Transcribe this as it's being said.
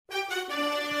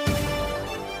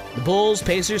The Bulls,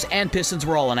 Pacers, and Pistons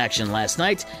were all in action last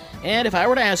night, and if I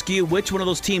were to ask you which one of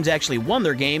those teams actually won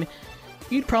their game,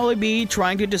 you'd probably be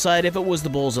trying to decide if it was the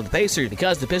Bulls or the Pacers,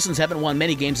 because the Pistons haven't won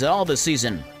many games at all this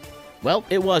season. Well,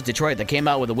 it was Detroit that came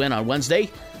out with a win on Wednesday.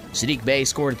 Saddiq Bey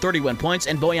scored 31 points,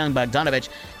 and Bojan Bogdanovic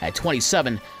had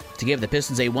 27 to give the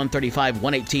Pistons a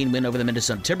 135-118 win over the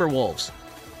Minnesota Timberwolves.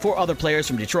 4 other players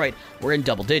from Detroit were in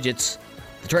double digits.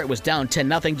 Detroit was down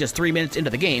 10-0 just 3 minutes into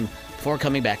the game before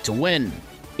coming back to win.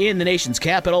 In the nation's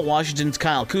capital, Washington's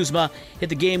Kyle Kuzma hit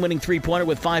the game-winning three-pointer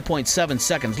with 5.7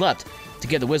 seconds left to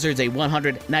give the Wizards a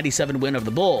 197 win over the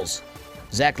Bulls.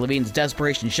 Zach LaVine's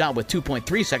desperation shot with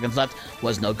 2.3 seconds left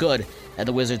was no good, and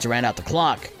the Wizards ran out the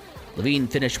clock. LaVine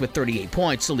finished with 38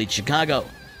 points to lead Chicago.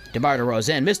 DeMar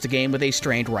DeRozan missed the game with a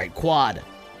strained right quad.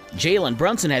 Jalen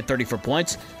Brunson had 34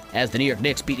 points as the New York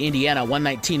Knicks beat Indiana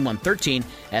 119-113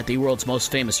 at the world's most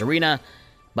famous arena.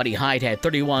 Buddy Hield had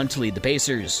 31 to lead the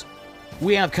Pacers.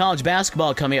 We have college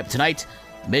basketball coming up tonight.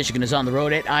 Michigan is on the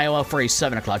road at Iowa for a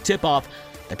 7 o'clock tip-off.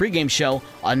 The pregame show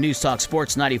on News Talk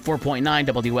Sports 94.9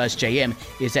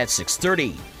 WSJM is at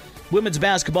 6:30. Women's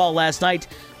basketball last night,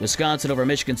 Wisconsin over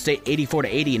Michigan State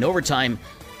 84-80 in overtime.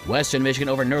 Western Michigan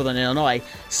over Northern Illinois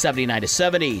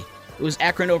 79-70. It was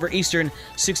Akron over Eastern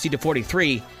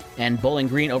 60-43, and Bowling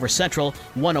Green over Central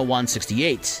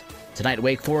 101-68. Tonight,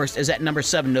 Wake Forest is at number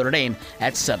 7 Notre Dame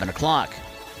at 7 o'clock.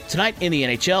 Tonight in the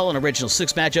NHL, an Original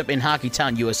 6 matchup in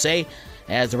Hockeytown, USA,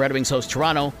 as the Red Wings host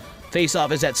Toronto.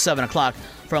 Face-off is at 7 o'clock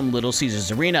from Little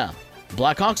Caesars Arena.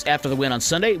 Blackhawks, after the win on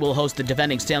Sunday, will host the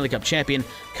defending Stanley Cup champion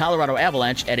Colorado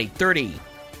Avalanche at 8:30.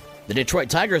 The Detroit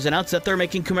Tigers announced that they're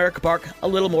making Comerica Park a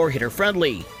little more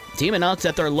hitter-friendly. The team announced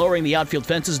that they're lowering the outfield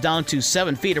fences down to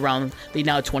 7 feet around the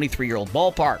now 23-year-old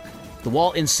ballpark. The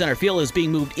wall in center field is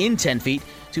being moved in 10 feet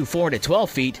to 412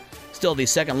 feet, still the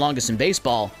second longest in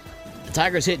baseball. The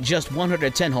Tigers hit just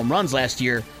 110 home runs last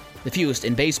year, the fewest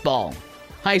in baseball.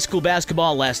 High school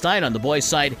basketball last night on the boys'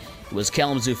 side, it was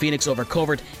Kalamazoo Phoenix over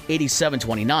Covert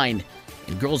 87-29.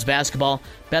 In girls basketball,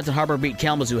 Benton Harbor beat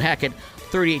Kalamazoo Hackett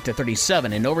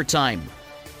 38-37 in overtime.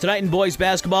 Tonight in boys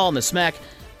basketball in the SMAC,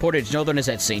 Portage Northern is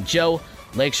at St. Joe,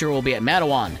 Lakeshore will be at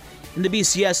Matawan. In the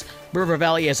BCS, River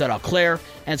Valley is at Eau Claire,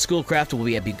 and Schoolcraft will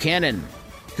be at Buchanan.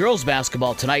 Girls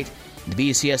basketball tonight, in the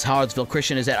BCS, Howardsville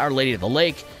Christian is at Our Lady of the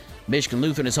Lake, Michigan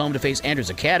Lutheran is home to face Andrews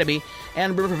Academy,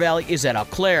 and River Valley is at Eau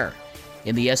Claire.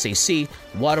 In the SAC,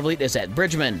 Watervliet is at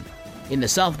Bridgman. In the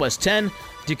Southwest 10,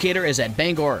 Decatur is at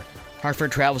Bangor.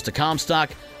 Hartford travels to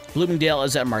Comstock. Bloomingdale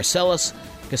is at Marcellus.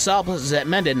 Casablanca is at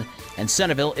Mendon. And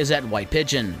Centerville is at White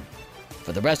Pigeon.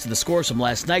 For the rest of the scores from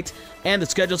last night and the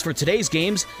schedules for today's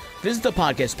games, visit the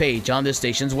podcast page on this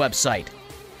station's website.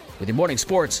 With your morning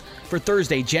sports for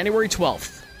Thursday, January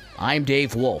 12th, I'm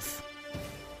Dave Wolf.